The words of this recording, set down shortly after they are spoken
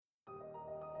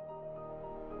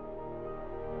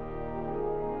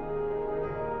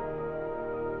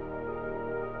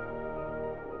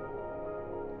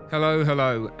Hello,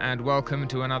 hello, and welcome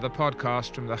to another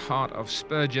podcast from the heart of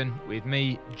Spurgeon with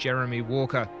me, Jeremy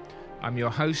Walker. I'm your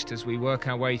host as we work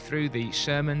our way through the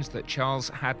sermons that Charles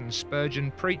Haddon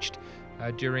Spurgeon preached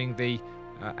during the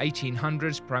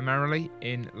 1800s, primarily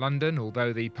in London,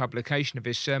 although the publication of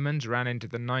his sermons ran into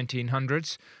the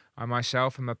 1900s. I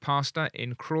myself am a pastor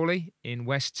in Crawley, in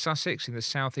West Sussex, in the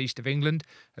southeast of England,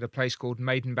 at a place called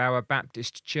Maidenbower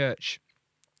Baptist Church.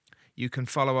 You can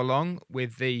follow along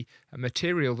with the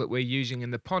material that we're using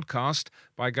in the podcast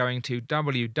by going to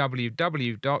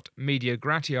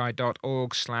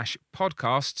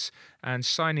www.mediagratiae.org/podcasts and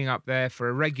signing up there for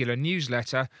a regular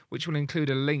newsletter, which will include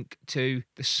a link to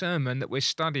the sermon that we're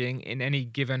studying in any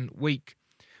given week.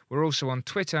 We're also on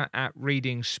Twitter at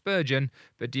Reading Spurgeon,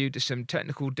 but due to some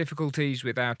technical difficulties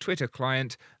with our Twitter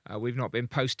client, we've not been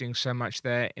posting so much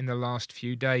there in the last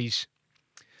few days.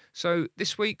 So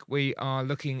this week we are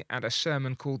looking at a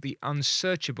sermon called The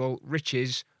Unsearchable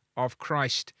Riches of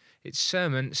Christ. It's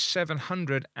sermon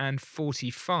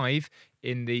 745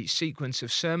 in the sequence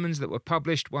of sermons that were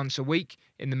published once a week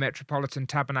in the Metropolitan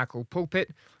Tabernacle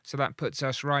pulpit. So that puts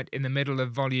us right in the middle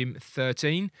of volume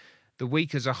 13. The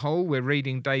week as a whole, we're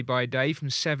reading day by day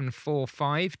from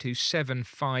 745 to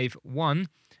 751.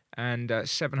 And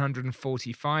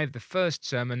 745, the first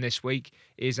sermon this week,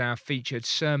 is our featured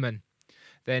sermon.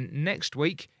 Then next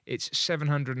week, it's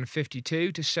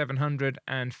 752 to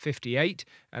 758,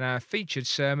 and our featured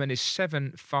sermon is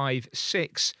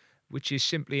 756, which is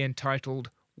simply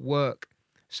entitled Work.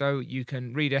 So you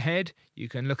can read ahead, you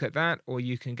can look at that, or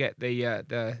you can get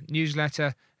the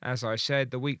newsletter, as I said,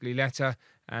 the weekly letter,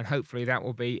 and hopefully that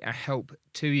will be a help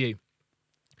to you.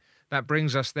 That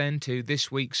brings us then to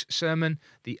this week's sermon,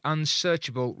 The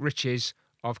Unsearchable Riches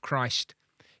of Christ.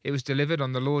 It was delivered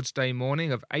on the Lord's Day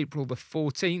morning of April the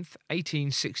 14th,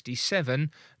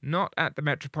 1867, not at the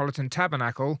Metropolitan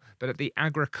Tabernacle, but at the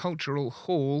Agricultural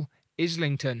Hall,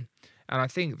 Islington. And I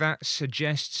think that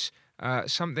suggests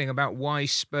something about why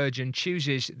Spurgeon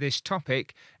chooses this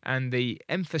topic and the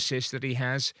emphasis that he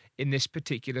has in this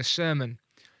particular sermon.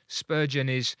 Spurgeon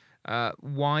is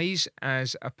wise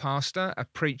as a pastor, a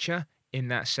preacher, in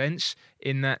that sense,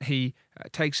 in that he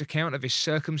takes account of his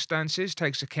circumstances,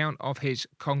 takes account of his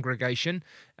congregation,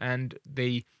 and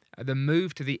the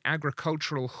move to the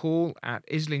Agricultural Hall at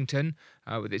Islington,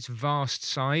 with its vast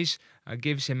size,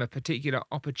 gives him a particular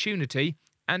opportunity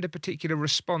and a particular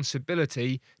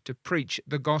responsibility to preach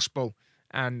the gospel.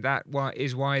 And that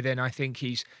is why then I think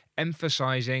he's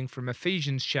emphasizing from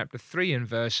Ephesians chapter 3 and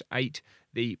verse 8,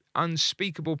 the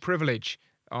unspeakable privilege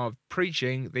of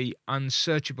preaching the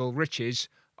unsearchable riches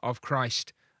of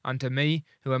Christ. Unto me,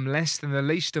 who am less than the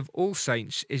least of all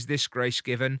saints, is this grace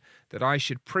given, that I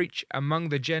should preach among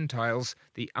the Gentiles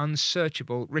the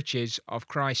unsearchable riches of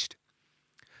Christ.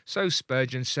 So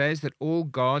Spurgeon says that all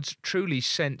God's truly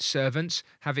sent servants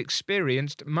have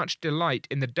experienced much delight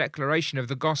in the declaration of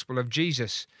the gospel of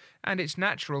Jesus, and it's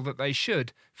natural that they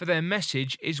should, for their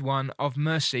message is one of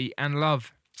mercy and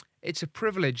love. It's a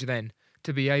privilege, then,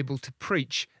 to be able to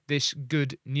preach this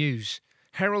good news.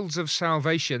 Heralds of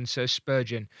salvation, says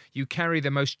Spurgeon, you carry the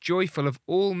most joyful of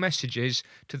all messages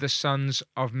to the sons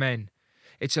of men.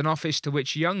 It's an office to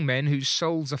which young men whose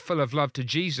souls are full of love to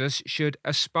Jesus should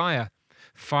aspire.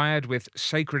 Fired with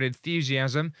sacred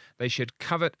enthusiasm, they should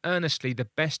covet earnestly the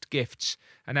best gifts,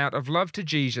 and out of love to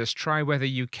Jesus try whether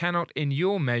you cannot in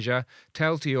your measure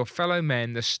tell to your fellow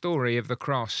men the story of the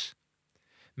cross.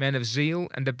 Men of zeal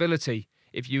and ability,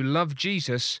 if you love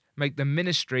Jesus, make the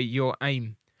ministry your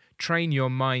aim. Train your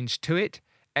minds to it,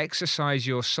 exercise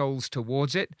your souls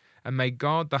towards it, and may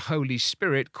God the Holy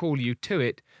Spirit call you to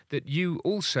it, that you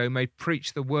also may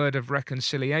preach the word of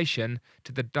reconciliation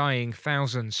to the dying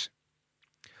thousands.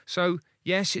 So,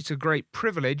 yes, it's a great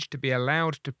privilege to be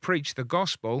allowed to preach the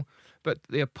gospel, but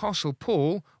the Apostle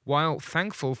Paul, while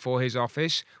thankful for his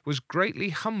office, was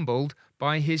greatly humbled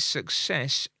by his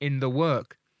success in the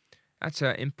work. That's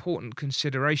an important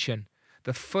consideration.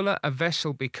 The fuller a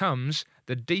vessel becomes,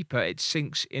 the deeper it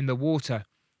sinks in the water.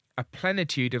 A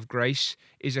plenitude of grace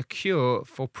is a cure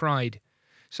for pride.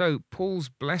 So Paul's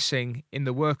blessing in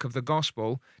the work of the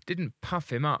gospel didn't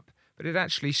puff him up, but it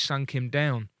actually sunk him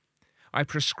down. I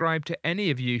prescribe to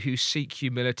any of you who seek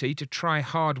humility to try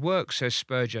hard work, says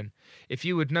Spurgeon. If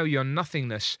you would know your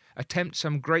nothingness, attempt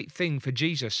some great thing for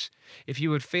Jesus. If you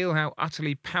would feel how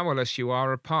utterly powerless you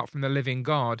are apart from the living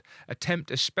God,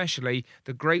 attempt especially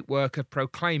the great work of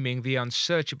proclaiming the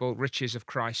unsearchable riches of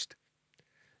Christ.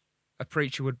 A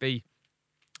preacher will be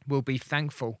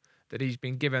thankful that he's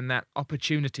been given that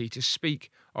opportunity to speak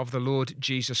of the Lord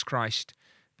Jesus Christ.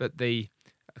 But the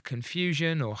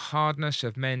confusion or hardness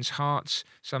of men's hearts,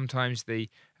 sometimes the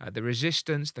the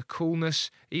resistance, the coolness,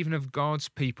 even of God's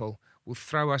people, will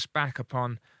throw us back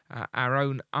upon our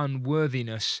own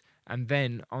unworthiness, and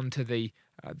then onto the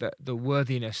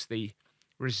worthiness, the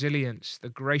resilience, the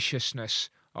graciousness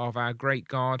of our great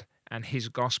God and his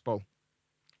gospel.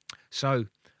 So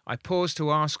I pause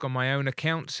to ask on my own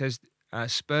account, says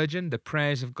Spurgeon, the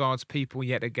prayers of God's people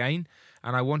yet again,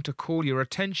 and I want to call your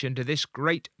attention to this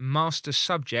great master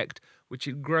subject which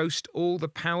engrossed all the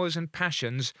powers and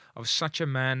passions of such a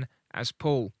man as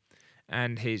Paul.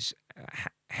 And his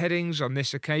headings on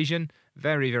this occasion,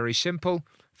 very, very simple.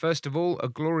 First of all, a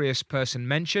glorious person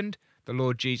mentioned, the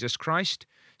Lord Jesus Christ.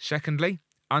 Secondly,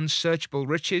 unsearchable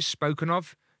riches spoken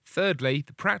of. Thirdly,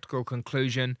 the practical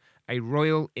conclusion, a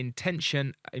royal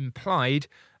intention implied,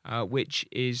 which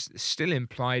is still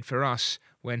implied for us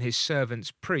when his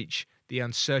servants preach the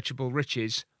unsearchable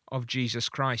riches of Jesus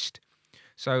Christ.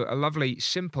 So a lovely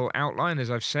simple outline,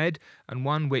 as I've said, and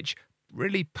one which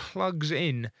really plugs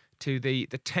in to the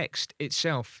text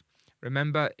itself.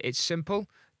 Remember, it's simple.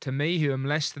 To me, who am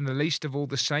less than the least of all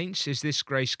the saints, is this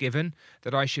grace given,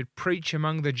 that I should preach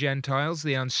among the Gentiles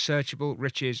the unsearchable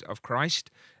riches of Christ.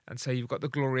 And so you've got the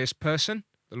glorious person,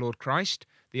 the Lord Christ,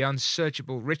 the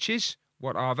unsearchable riches,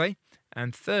 what are they?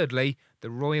 And thirdly,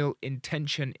 the royal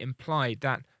intention implied,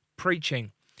 that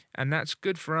preaching. And that's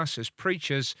good for us as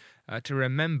preachers to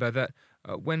remember that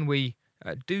when we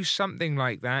do something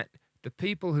like that, the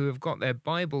people who have got their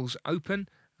Bibles open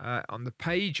on the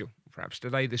page, or perhaps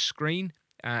today the screen,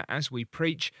 as we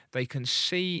preach, they can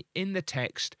see in the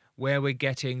text where we're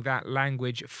getting that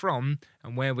language from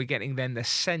and where we're getting then the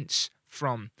sense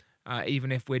from,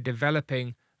 even if we're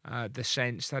developing the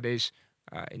sense, that is,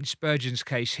 in Spurgeon's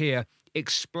case here,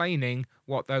 explaining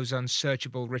what those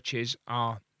unsearchable riches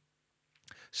are.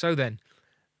 So then,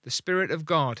 the Spirit of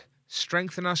God,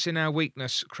 strengthen us in our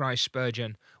weakness, cries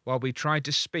Spurgeon, while we try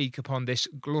to speak upon this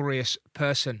glorious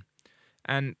person.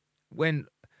 And when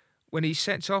he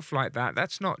sets off like that,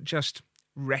 that's not just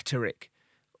rhetoric.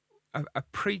 A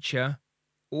preacher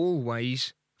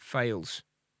always fails.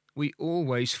 We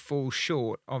always fall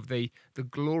short of the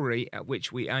glory at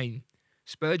which we aim.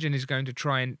 Spurgeon is going to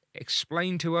try and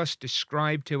explain to us,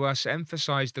 describe to us,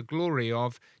 emphasize the glory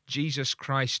of Jesus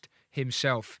Christ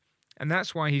himself. And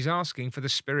that's why he's asking for the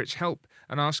Spirit's help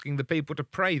and asking the people to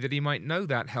pray that he might know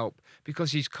that help,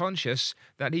 because he's conscious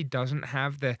that he doesn't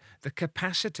have the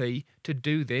capacity to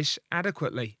do this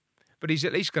adequately. But he's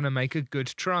at least going to make a good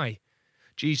try.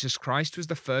 Jesus Christ was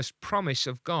the first promise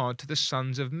of God to the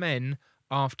sons of men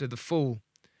after the fall.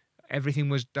 Everything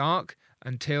was dark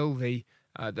until the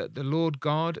Lord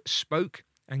God spoke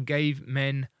and gave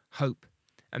men hope.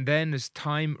 And then as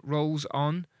time rolls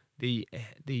on, the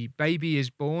baby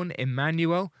is born,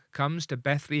 Emmanuel comes to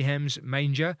Bethlehem's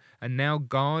manger, and now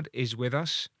God is with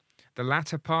us. The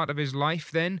latter part of his life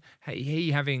then,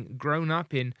 he having grown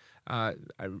up in a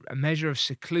measure of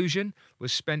seclusion,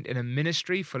 was spent in a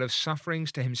ministry full of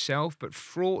sufferings to himself, but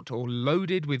fraught or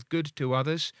loaded with good to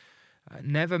others.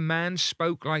 Never man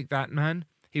spoke like that man.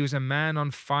 He was a man on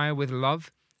fire with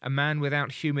love, a man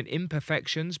without human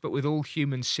imperfections, but with all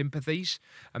human sympathies,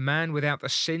 a man without the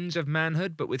sins of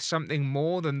manhood, but with something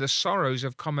more than the sorrows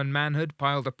of common manhood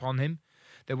piled upon him.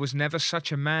 There was never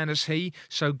such a man as he,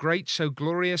 so great, so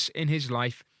glorious in his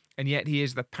life, and yet he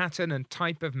is the pattern and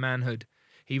type of manhood.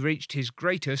 He reached his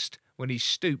greatest when he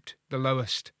stooped the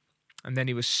lowest. And then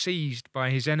he was seized by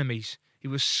his enemies. He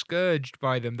was scourged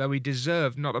by them, though he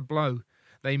deserved not a blow.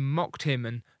 They mocked him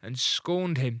and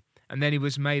scorned him, and then he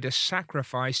was made a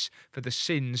sacrifice for the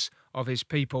sins of his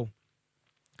people.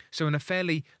 So in a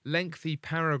fairly lengthy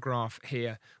paragraph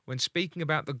here, when speaking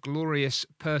about the glorious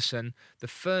person, the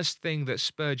first thing that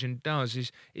Spurgeon does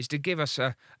is to give us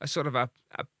a sort of a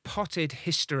potted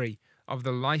history of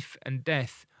the life and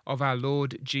death of our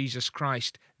Lord Jesus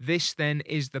Christ. This then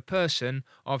is the person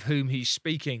of whom he's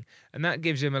speaking, and that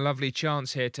gives him a lovely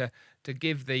chance here to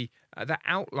give the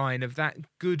outline of that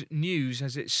good news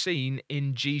as it's seen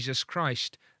in Jesus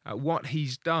Christ, what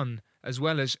he's done as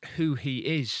well as who he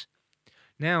is.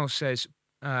 Now, says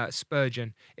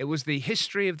Spurgeon, it was the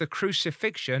history of the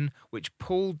crucifixion which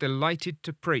Paul delighted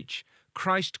to preach.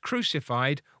 Christ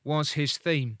crucified was his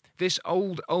theme. This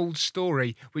old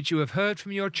story which you have heard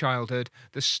from your childhood,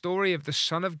 the story of the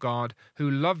Son of God who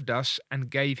loved us and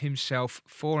gave himself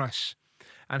for us.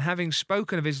 And having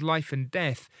spoken of his life and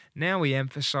death, now he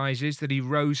emphasizes that he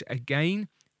rose again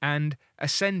and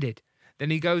ascended.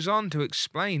 Then he goes on to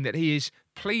explain that he is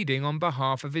pleading on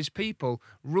behalf of his people,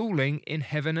 ruling in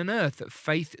heaven and earth, that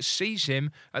faith sees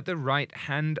him at the right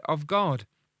hand of God.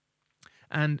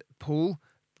 And Paul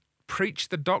preach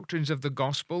the doctrines of the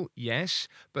gospel, yes,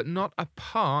 but not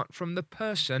apart from the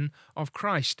person of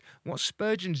Christ. What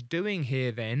Spurgeon's doing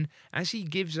here then, as he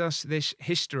gives us this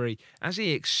history, as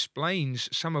he explains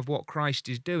some of what Christ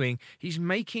is doing, he's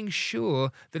making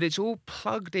sure that it's all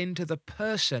plugged into the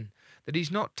person, that he's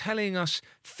not telling us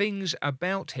things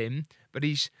about him, but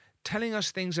he's telling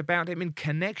us things about him in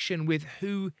connection with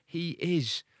who he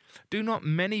is. Do not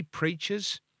many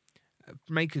preachers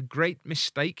make a great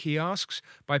mistake, he asks,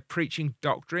 by preaching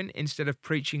doctrine instead of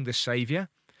preaching the Saviour?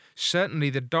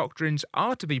 Certainly the doctrines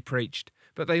are to be preached,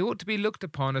 but they ought to be looked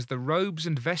upon as the robes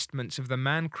and vestments of the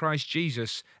man Christ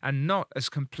Jesus, and not as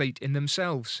complete in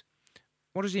themselves.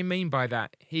 What does he mean by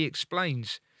that? He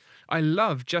explains, I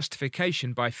love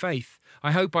justification by faith.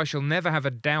 I hope I shall never have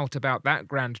a doubt about that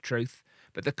grand truth,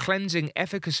 but the cleansing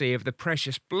efficacy of the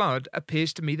precious blood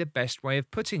appears to me the best way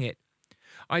of putting it.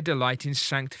 I delight in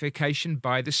sanctification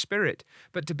by the Spirit,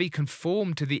 but to be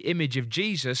conformed to the image of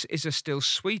Jesus is a still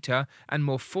sweeter and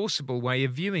more forcible way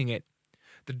of viewing it.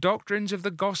 The doctrines of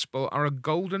the gospel are a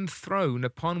golden throne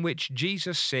upon which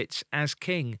Jesus sits as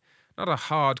King, not a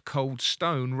hard, cold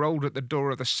stone rolled at the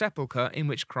door of the sepulchre in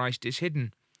which Christ is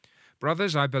hidden.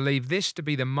 Brothers, I believe this to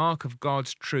be the mark of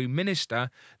God's true minister,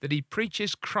 that he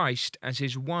preaches Christ as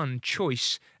his one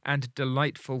choice and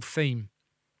delightful theme.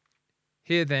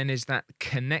 Here then is that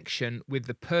connection with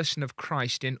the person of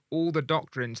Christ in all the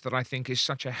doctrines that I think is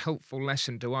such a helpful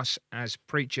lesson to us as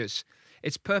preachers.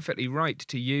 It's perfectly right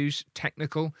to use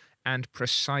technical and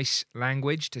precise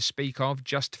language to speak of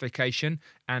justification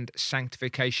and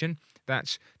sanctification.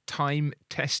 That's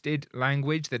time-tested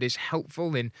language that is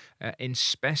helpful in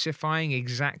specifying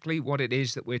exactly what it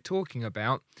is that we're talking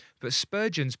about. But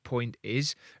Spurgeon's point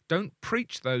is, don't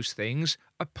preach those things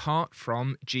apart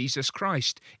from Jesus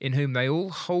Christ, in whom they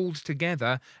all hold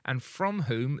together and from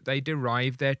whom they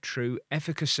derive their true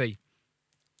efficacy.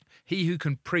 He who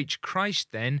can preach Christ,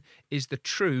 then, is the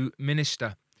true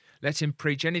minister. Let him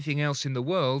preach anything else in the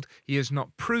world, he has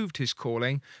not proved his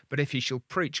calling, but if he shall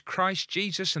preach Christ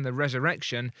Jesus and the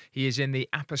resurrection, he is in the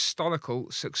apostolical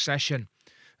succession.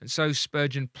 And so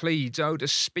Spurgeon pleads, oh, to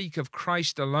speak of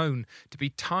Christ alone, to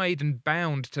be tied and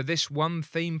bound to this one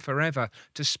theme forever,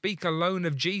 to speak alone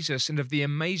of Jesus and of the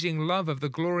amazing love of the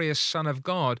glorious Son of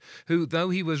God, who,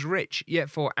 though he was rich, yet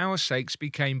for our sakes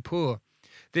became poor.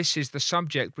 This is the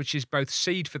subject which is both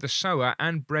seed for the sower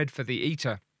and bread for the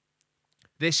eater.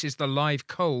 This is the live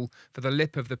coal for the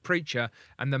lip of the preacher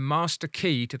and the master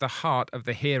key to the heart of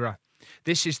the hearer.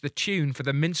 This is the tune for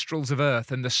the minstrels of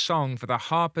earth and the song for the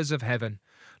harpers of heaven.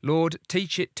 Lord,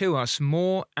 teach it to us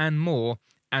more,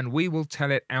 and we will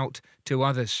tell it out to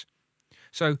others.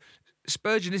 So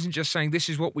Spurgeon isn't just saying this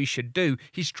is what we should do.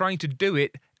 He's trying to do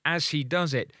it as he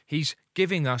does it. He's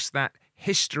giving us that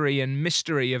history and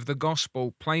mystery of the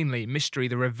gospel plainly, mystery,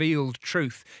 the revealed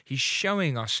truth. He's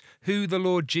showing us who the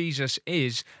Lord Jesus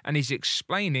is, and he's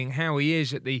explaining how he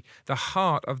is at the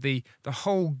heart of the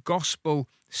whole gospel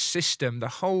system, the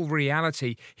whole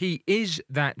reality. He is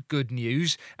that good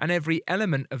news, and every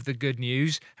element of the good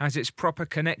news has its proper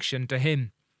connection to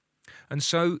him. And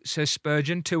so, says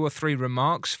Spurgeon, 2 or 3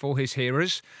 remarks for his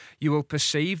hearers. You will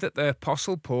perceive that the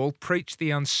Apostle Paul preached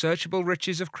the unsearchable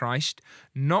riches of Christ,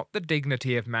 not the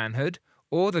dignity of manhood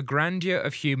or the grandeur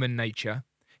of human nature.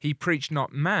 He preached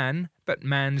not man, but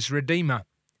man's Redeemer,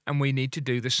 and we need to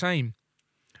do the same.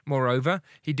 Moreover,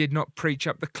 he did not preach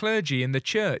up the clergy in the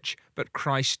church, but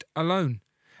Christ alone.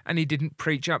 And he didn't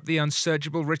preach up the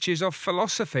unsearchable riches of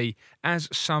philosophy, as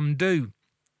some do.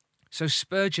 So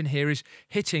Spurgeon here is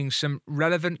hitting some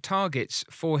relevant targets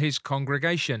for his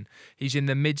congregation. He's in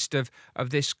the midst of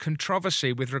this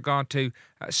controversy with regard to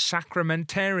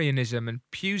sacramentarianism and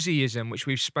Puseyism, which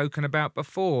we've spoken about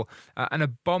before. An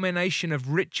abomination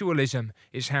of ritualism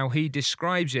is how he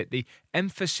describes it, the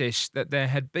emphasis that there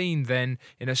had been then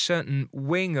in a certain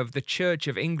wing of the Church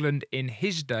of England in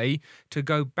his day to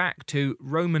go back to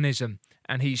Romanism.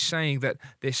 And he's saying that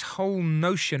this whole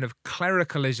notion of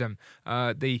clericalism,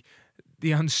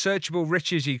 the unsearchable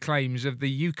riches, he claims, of the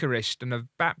Eucharist and of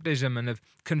baptism and of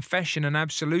confession and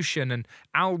absolution and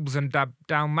albs and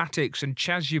dalmatics and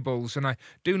chasubles, and I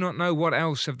do not know what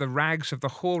else, of the rags of the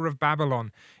whore of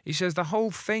Babylon. He says the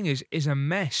whole thing is a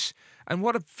mess. And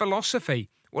what a philosophy!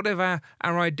 What of our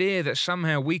idea that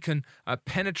somehow we can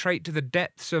penetrate to the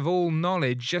depths of all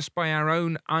knowledge just by our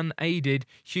own unaided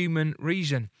human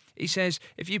reason? He says,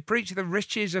 if you preach the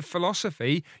riches of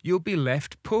philosophy, you'll be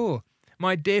left poor.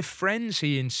 My dear friends,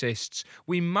 he insists,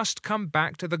 we must come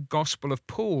back to the gospel of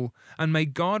Paul, and may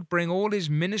God bring all his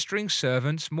ministering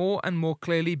servants more and more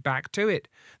clearly back to it,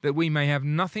 that we may have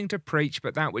nothing to preach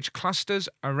but that which clusters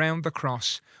around the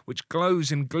cross, which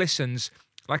glows and glistens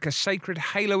like a sacred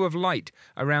halo of light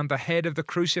around the head of the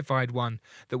crucified one,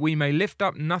 that we may lift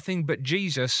up nothing but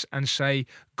Jesus and say,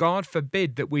 God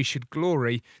forbid that we should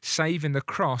glory save in the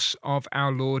cross of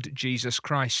our Lord Jesus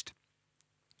Christ.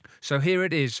 So here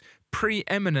it is,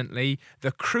 preeminently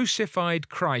the crucified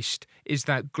Christ is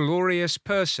that glorious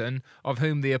person of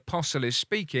whom the apostle is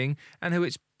speaking, and who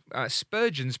it's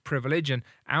Spurgeon's privilege and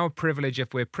our privilege,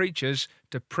 if we're preachers,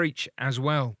 to preach as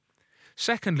well.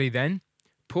 Secondly, then,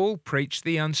 Paul preached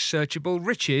the unsearchable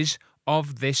riches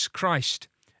of this Christ.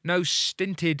 No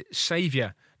stinted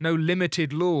Saviour, no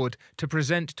limited Lord to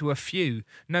present to a few,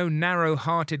 no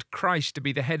narrow-hearted Christ to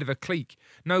be the head of a clique,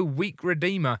 no weak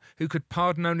Redeemer who could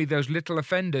pardon only those little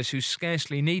offenders who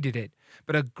scarcely needed it,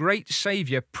 but a great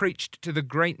Saviour preached to the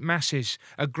great masses,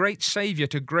 a great Saviour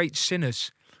to great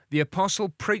sinners. The apostle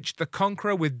preached the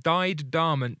conqueror with dyed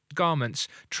garments,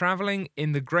 travelling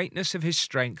in the greatness of his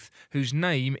strength, whose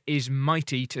name is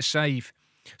mighty to save.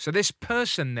 So this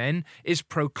person then is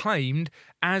proclaimed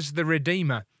as the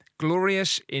Redeemer,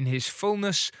 glorious in his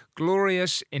fullness,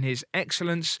 glorious in his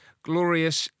excellence,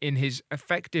 glorious in his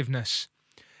effectiveness.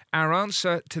 Our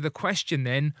answer to the question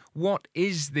then, what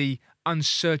is the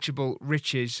unsearchable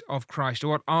riches of Christ, or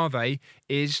what are they,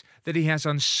 is that he has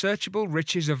unsearchable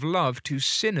riches of love to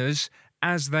sinners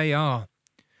as they are.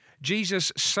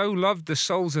 Jesus so loved the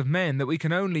souls of men that we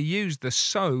can only use the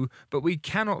so, but we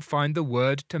cannot find the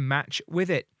word to match with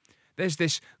it. There's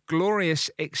this glorious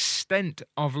extent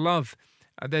of love.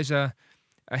 There's a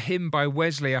hymn by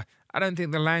Wesley. I don't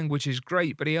think the language is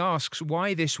great, but he asks,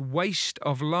 why this waste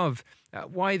of love?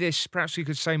 Why this, perhaps we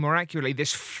could say more accurately,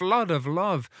 this flood of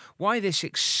love? Why this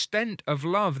extent of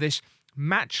love, this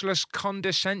matchless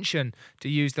condescension, to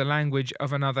use the language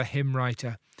of another hymn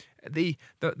writer? The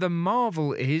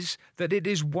marvel is that it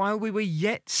is while we were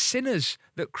yet sinners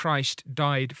that Christ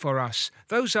died for us.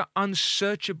 Those are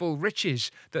unsearchable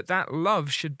riches, that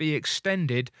love should be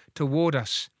extended toward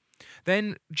us.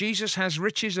 Then Jesus has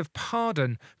riches of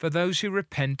pardon for those who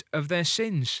repent of their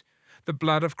sins. The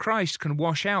blood of Christ can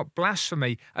wash out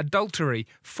blasphemy, adultery,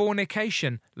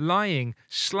 fornication, lying,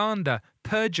 slander,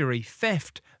 perjury,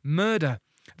 theft, murder.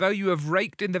 Though you have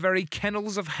raked in the very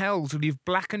kennels of hell till you've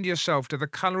blackened yourself to the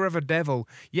colour of a devil,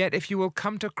 yet if you will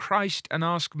come to Christ and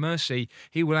ask mercy,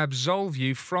 he will absolve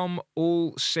you from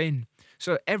all sin.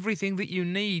 So everything that you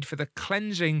need for the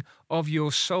cleansing of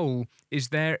your soul is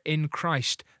there in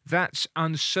Christ. That's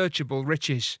unsearchable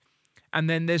riches. And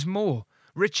then there's more,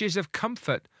 riches of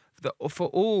comfort for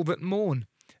all that mourn.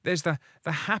 There's the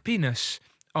happiness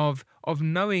of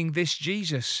knowing this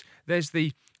Jesus. There's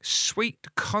the sweet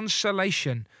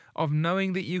consolation of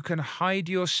knowing that you can hide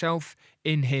yourself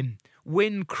in him.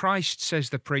 Win Christ, says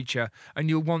the preacher, and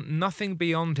you'll want nothing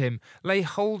beyond him. Lay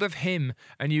hold of him,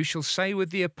 and you shall say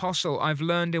with the apostle, I've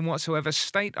learned in whatsoever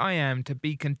state I am to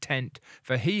be content,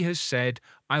 for he has said,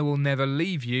 I will never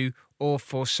leave you or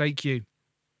forsake you.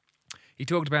 He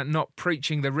talked about not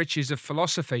preaching the riches of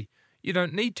philosophy. You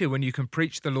don't need to when you can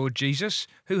preach the Lord Jesus,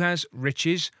 who has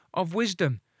riches of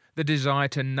wisdom. The desire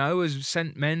to know has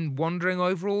sent men wandering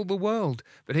over all the world,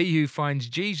 but he who finds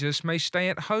Jesus may stay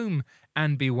at home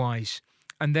and be wise.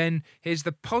 And then here's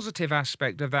the positive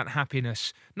aspect of that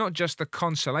happiness, not just the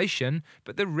consolation,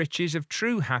 but the riches of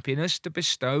true happiness to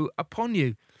bestow upon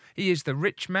you. He is the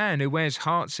rich man who wears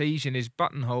heart's ease in his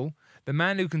buttonhole. The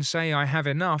man who can say, I have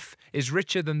enough, is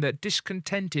richer than the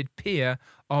discontented peer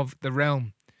of the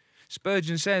realm.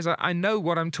 Spurgeon says, I know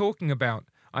what I'm talking about.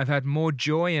 I've had more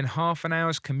joy in half an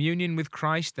hour's communion with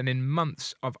Christ than in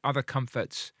months of other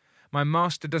comforts. My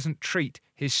master doesn't treat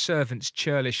his servants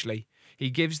churlishly. He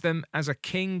gives them as a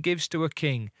king gives to a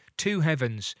king, two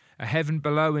heavens, a heaven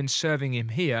below in serving him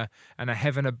here, and a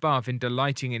heaven above in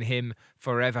delighting in him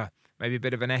forever. Maybe a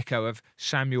bit of an echo of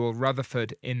Samuel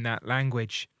Rutherford in that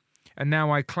language. And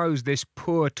now I close this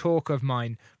poor talk of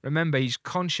mine. Remember, he's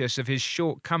conscious of his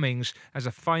shortcomings as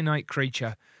a finite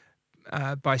creature,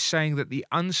 by saying that the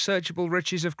unsearchable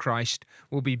riches of Christ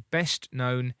will be best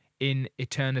known in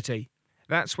eternity.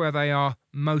 That's where they are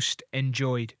most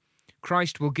enjoyed.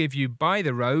 Christ will give you by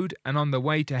the road and on the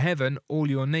way to heaven all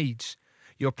your needs.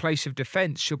 Your place of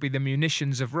defence shall be the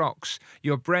munitions of rocks.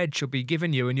 Your bread shall be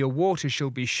given you and your water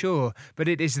shall be sure. But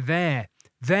it is there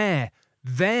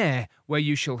where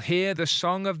you shall hear the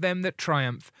song of them that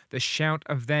triumph, the shout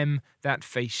of them that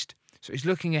feast. So he's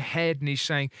looking ahead and he's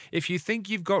saying, if you think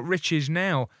you've got riches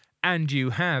now, and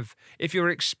you have, if you're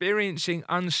experiencing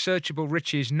unsearchable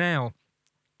riches now,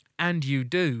 and you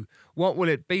do, what will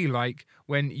it be like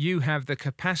when you have the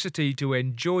capacity to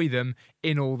enjoy them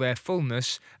in all their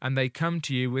fullness, and they come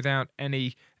to you without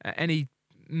any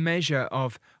measure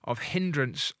of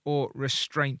hindrance or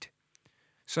restraint?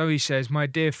 So he says, my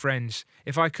dear friends,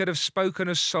 if I could have spoken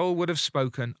as Saul would have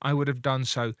spoken, I would have done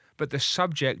so, but the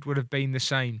subject would have been the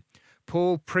same.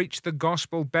 Paul preached the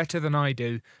gospel better than I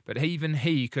do, but even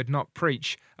he could not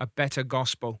preach a better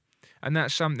gospel. And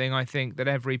that's something I think that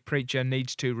every preacher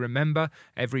needs to remember,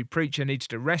 every preacher needs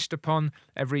to rest upon,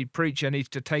 every preacher needs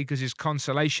to take as his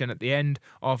consolation at the end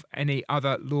of any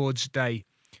other Lord's Day.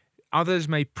 Others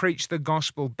may preach the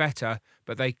gospel better,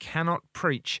 but they cannot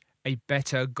preach a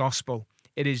better gospel.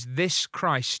 It is this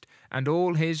Christ and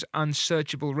all his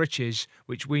unsearchable riches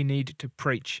which we need to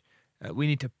preach. We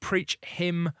need to preach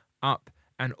him up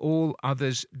and all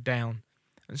others down.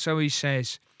 And so he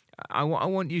says, I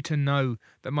want you to know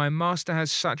that my master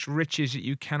has such riches that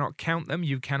you cannot count them,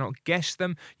 you cannot guess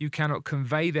them, you cannot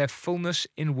convey their fullness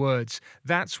in words.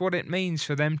 That's what it means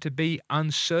for them to be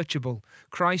unsearchable.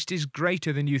 Christ is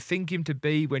greater than you think him to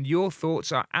be when your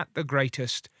thoughts are at the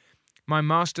greatest. My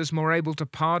master's more able to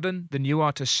pardon than you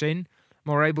are to sin,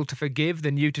 more able to forgive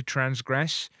than you to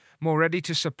transgress, more ready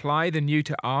to supply than you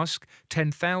to ask,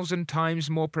 10,000 times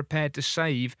more prepared to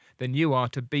save than you are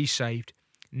to be saved.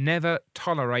 Never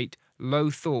tolerate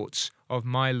low thoughts of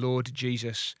my Lord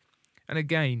Jesus. And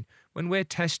again, when we're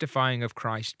testifying of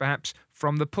Christ, perhaps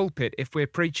from the pulpit if we're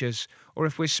preachers, or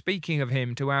if we're speaking of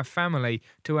him to our family,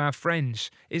 to our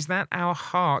friends, is that our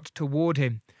heart toward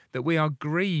him, that we are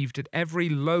grieved at every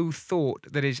low thought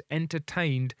that is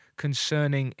entertained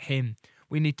concerning him?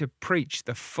 We need to preach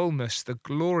the fullness, the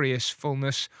glorious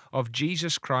fullness of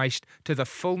Jesus Christ to the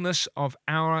fullness of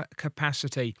our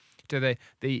capacity, to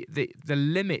the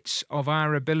limits of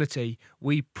our ability.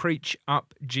 We preach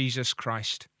up Jesus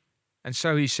Christ. And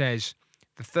so he says,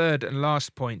 the third and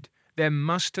last point, there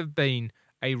must have been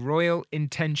a royal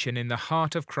intention in the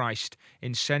heart of Christ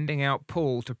in sending out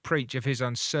Paul to preach of his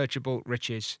unsearchable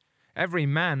riches. Every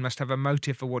man must have a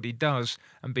motive for what he does,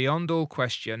 and beyond all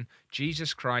question,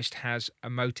 Jesus Christ has a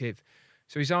motive.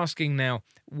 So he's asking now,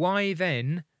 why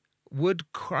then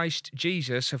would Christ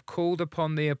Jesus have called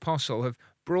upon the apostle, have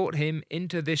brought him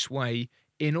into this way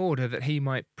in order that he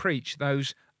might preach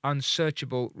those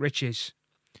unsearchable riches?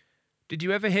 Did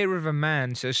you ever hear of a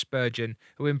man, says Spurgeon,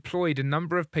 who employed a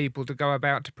number of people to go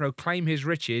about to proclaim his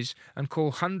riches and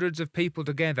call hundreds of people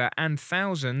together and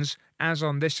thousands, as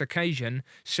on this occasion,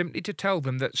 simply to tell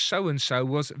them that so-and-so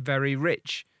was very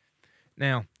rich?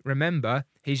 Now, remember,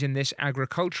 he's in this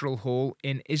agricultural hall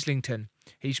in Islington.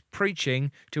 He's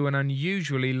preaching to an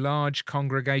unusually large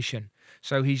congregation.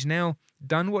 So he's now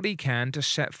done what he can to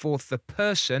set forth the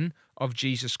person of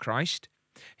Jesus Christ.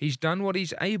 He's done what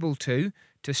he's able to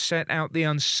set out the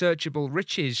unsearchable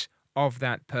riches of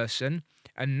that person.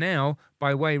 And now,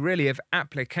 by way really of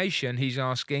application, he's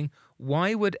asking,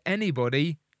 why would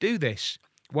anybody do this?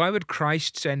 Why would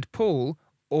Christ send Paul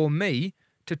or me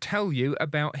to tell you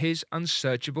about his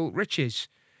unsearchable riches?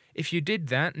 If you did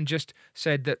that and just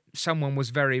said that someone was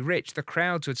very rich, the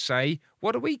crowds would say,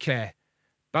 what do we care?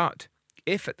 But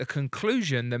if at the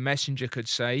conclusion the messenger could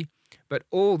say, but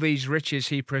all these riches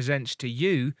he presents to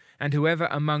you, and whoever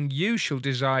among you shall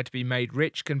desire to be made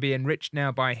rich can be enriched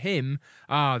now by him,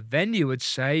 then you would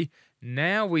say,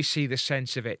 now we see the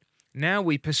sense of it. Now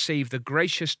we perceive the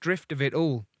gracious drift of it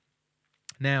all.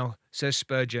 Now, says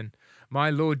Spurgeon, my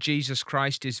Lord Jesus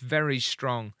Christ is very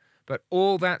strong, but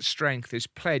all that strength is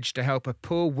pledged to help a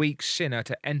poor weak sinner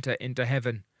to enter into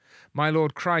heaven. My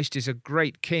Lord Christ is a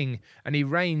great king, and he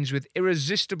reigns with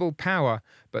irresistible power,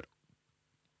 but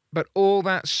all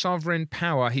that sovereign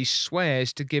power he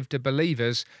swears to give to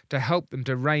believers to help them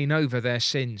to reign over their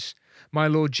sins. My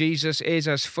Lord Jesus is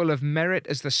as full of merit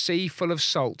as the sea full of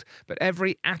salt, but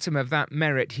every atom of that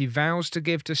merit he vows to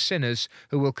give to sinners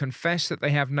who will confess that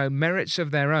they have no merits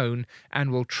of their own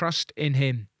and will trust in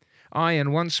him. Aye,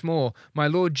 and once more, my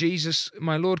Lord Jesus,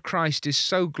 my Lord Christ is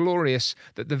so glorious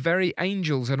that the very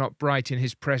angels are not bright in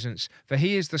his presence, for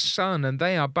he is the sun, and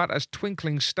they are but as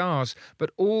twinkling stars.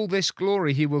 But all this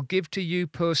glory he will give to you,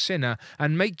 poor sinner,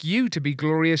 and make you to be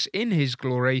glorious in his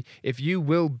glory, if you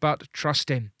will but trust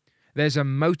him. There's a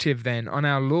motive then on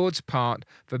our Lord's part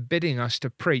for bidding us to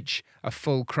preach a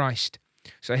full Christ.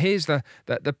 So here's the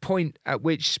point at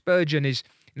which Spurgeon is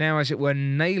now, as it were,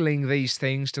 nailing these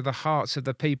things to the hearts of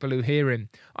the people who hear him.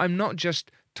 I'm not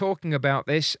just talking about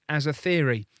this as a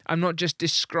theory. I'm not just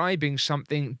describing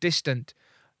something distant.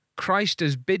 Christ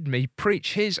has bid me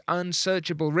preach his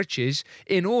unsearchable riches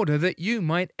in order that you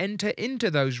might enter into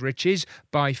those riches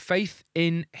by faith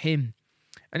in him.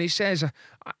 And he says,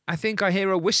 I think I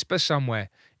hear a whisper somewhere.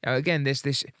 Again, there's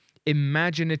this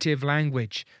imaginative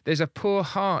language. There's a poor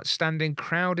heart standing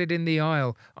crowded in the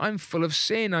aisle. I'm full of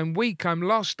sin. I'm weak. I'm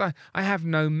lost. I have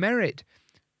no merit.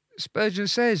 Spurgeon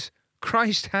says,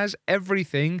 Christ has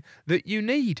everything that you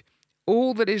need.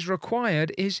 All that is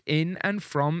required is in and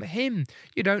from Him.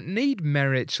 You don't need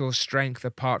merits or strength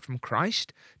apart from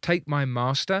Christ. Take my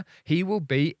Master, He will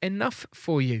be enough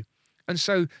for you. And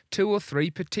so, two or three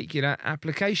particular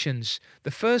applications.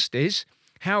 The first is,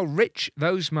 how rich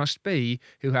those must be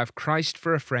who have Christ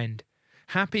for a friend.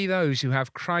 Happy those who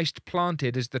have Christ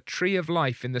planted as the tree of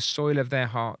life in the soil of their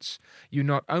hearts. You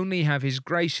not only have His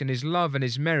grace and His love and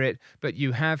His merit, but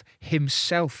you have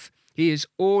Himself. He is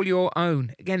all your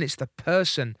own. Again, it's the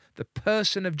person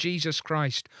of Jesus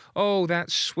Christ. Oh, that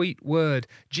sweet word.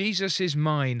 Jesus is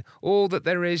mine. All that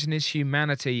there is in His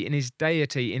humanity, in His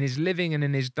deity, in His living and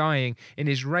in His dying, in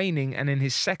His reigning and in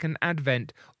His second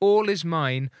advent, all is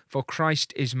mine, for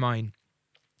Christ is mine.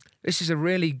 This is a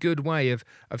really good way of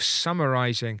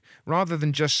summarizing, rather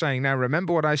than just saying, now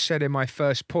remember what I said in my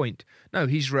first point. No,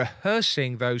 he's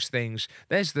rehearsing those things.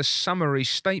 There's the summary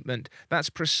statement. That's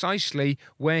precisely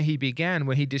where he began,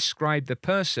 when he described the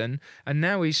person. And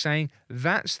now he's saying,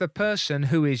 that's the person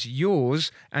who is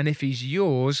yours. And if he's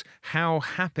yours, how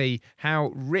happy,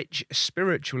 how rich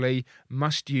spiritually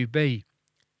must you be?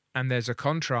 And there's a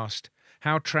contrast.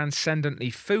 How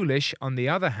transcendently foolish, on the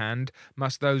other hand,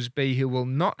 must those be who will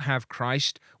not have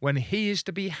Christ when He is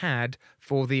to be had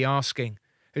for the asking,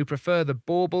 who prefer the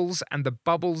baubles and the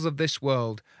bubbles of this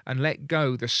world and let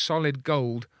go the solid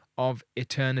gold of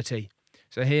eternity.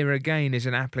 So here again is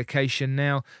an application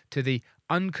now to the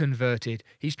unconverted.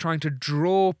 He's trying to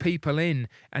draw people in,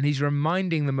 and he's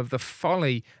reminding them of the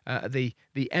folly, the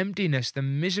emptiness, the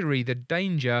misery, the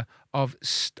danger of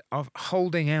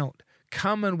holding out.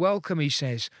 Come and welcome, he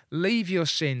says. Leave your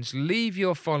sins, leave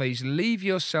your follies, leave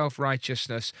your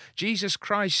self-righteousness. Jesus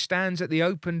Christ stands at the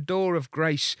open door of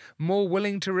grace, more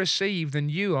willing to receive than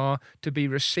you are to be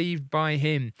received by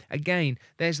Him. Again,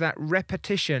 there's that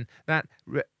repetition, that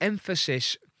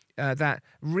emphasis, that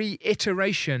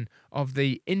reiteration of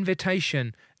the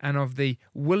invitation and of the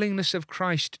willingness of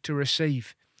Christ to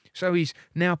receive. So he's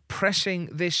now pressing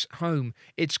this home.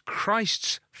 It's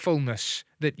Christ's fullness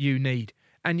that you need.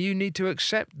 And you need to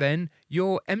accept then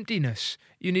your emptiness.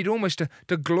 You need almost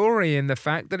to glory in the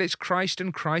fact that it's Christ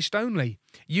and Christ only.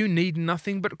 You need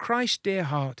nothing but Christ, dear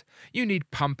heart. You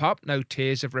need pump up no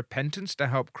tears of repentance to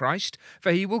help Christ,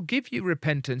 for He will give you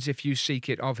repentance if you seek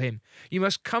it of Him. You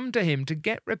must come to Him to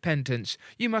get repentance.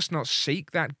 You must not seek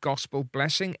that gospel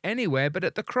blessing anywhere but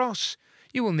at the cross.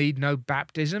 You will need no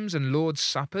baptisms and Lord's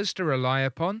suppers to rely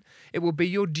upon. It will be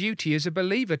your duty as a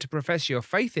believer to profess your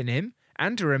faith in Him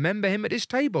and to remember Him at His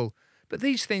table. But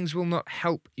these things will not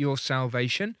help your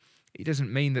salvation. It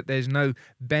doesn't mean that there's no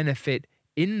benefit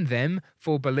in them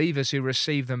for believers who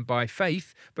receive them by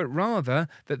faith, but rather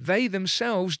that they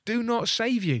themselves do not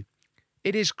save you.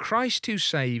 It is Christ who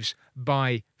saves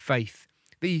by faith.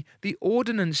 The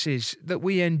ordinances that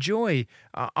we enjoy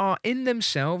are in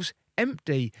themselves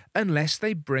empty unless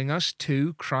they bring us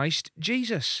to Christ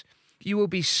Jesus. You will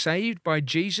be saved by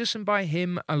Jesus and by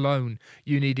Him alone.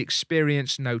 You need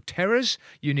experience no terrors.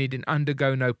 You need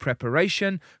undergo no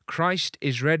preparation. Christ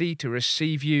is ready to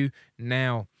receive you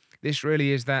now. This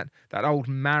really is that old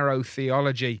marrow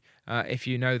theology, if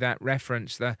you know that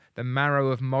reference, the marrow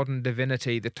of modern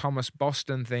divinity, the Thomas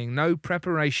Boston thing. No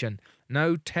preparation,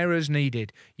 no terrors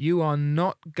needed. You are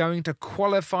not going to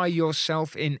qualify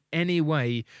yourself in any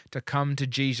way to come to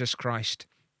Jesus Christ.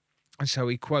 And so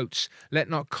he quotes, "Let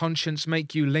not conscience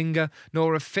make you linger,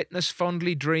 nor of fitness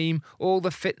fondly dream. All the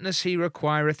fitness He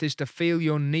requireth is to feel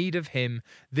your need of Him.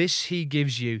 This He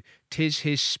gives you, 'tis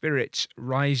His Spirit's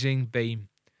rising beam."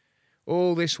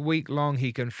 All this week long,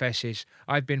 he confesses,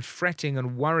 I've been fretting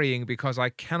and worrying because I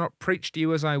cannot preach to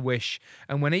you as I wish,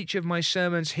 and when each of my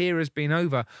sermons here has been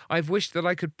over, I've wished that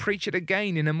I could preach it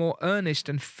again in a more earnest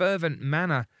and fervent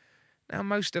manner. Now,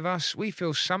 most of us, we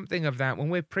feel something of that when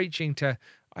we're preaching to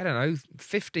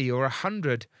 50 or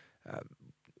 100.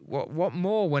 What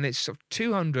more when it's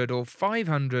 200 or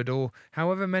 500 or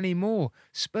however many more?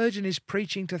 Spurgeon is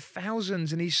preaching to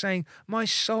thousands, and he's saying, my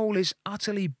soul is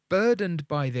utterly burdened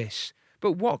by this.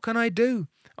 But what can I do?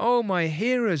 Oh, my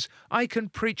hearers, I can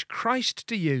preach Christ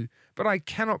to you, but I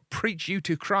cannot preach you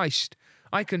to Christ.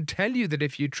 I can tell you that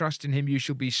if you trust in Him, you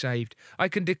shall be saved. I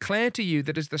can declare to you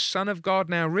that as the Son of God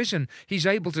now risen, He's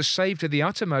able to save to the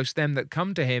uttermost them that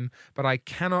come to Him, but I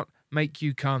cannot make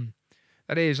you come.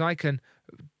 That is, I can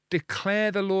declare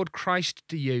the Lord Christ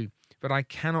to you, but I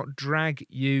cannot drag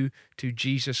you to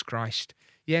Jesus Christ.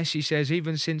 Yes, he says,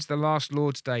 even since the last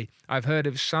Lord's Day, I've heard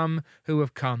of some who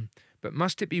have come, but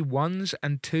must it be ones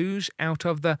and twos out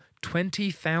of the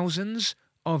 20,000s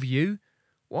of you?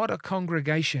 What a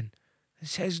congregation! It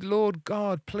says, Lord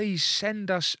God, please send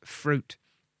us fruit.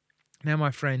 Now, my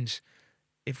friends,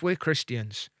 If we're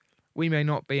Christians, we may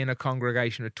not be in a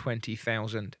congregation of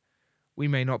 20,000. We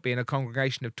may not be in a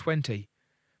congregation of 20.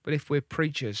 But if we're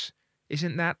preachers,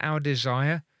 isn't that our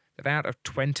desire, that out of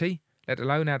 20, let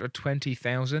alone out of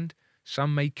 20,000,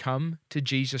 some may come to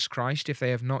Jesus Christ if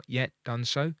they have not yet done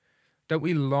so? Don't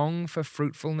we long for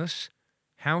fruitfulness?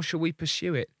 How shall we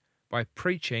pursue it? By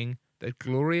preaching the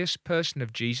glorious person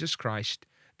of Jesus Christ,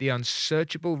 the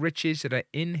unsearchable riches that are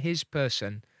in his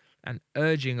person, and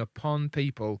urging upon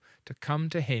people to come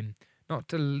to him, not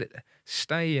to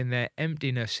stay in their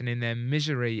emptiness and in their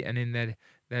misery and in their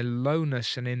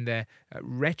lowness and in their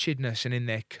wretchedness and in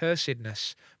their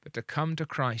cursedness, but to come to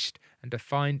Christ and to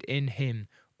find in him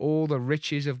all the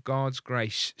riches of God's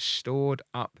grace stored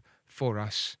up for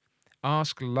us.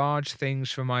 Ask large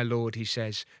things for my Lord, he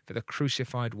says, for the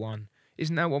crucified one.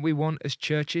 Isn't that what we want as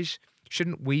churches?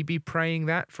 Shouldn't we be praying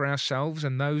that for ourselves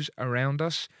and those around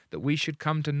us, that we should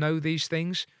come to know these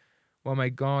things? Well, may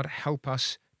God help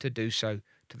us to do so,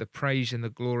 to the praise and the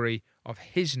glory of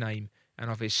his name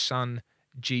and of his Son,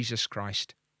 Jesus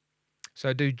Christ.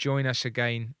 So do join us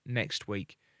again next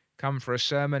week. Come for a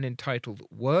sermon entitled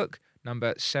Work,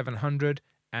 number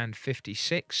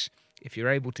 756. If you're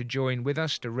able to join with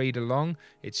us to read along,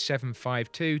 it's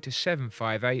 752 to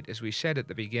 758, as we said at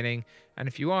the beginning. And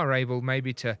if you are able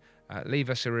maybe to leave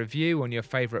us a review on your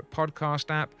favourite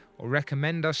podcast app or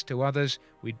recommend us to others,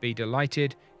 we'd be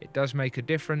delighted. It does make a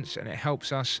difference and it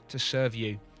helps us to serve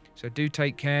you. So do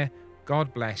take care,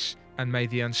 God bless, and may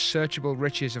the unsearchable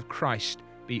riches of Christ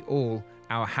be all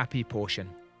our happy portion.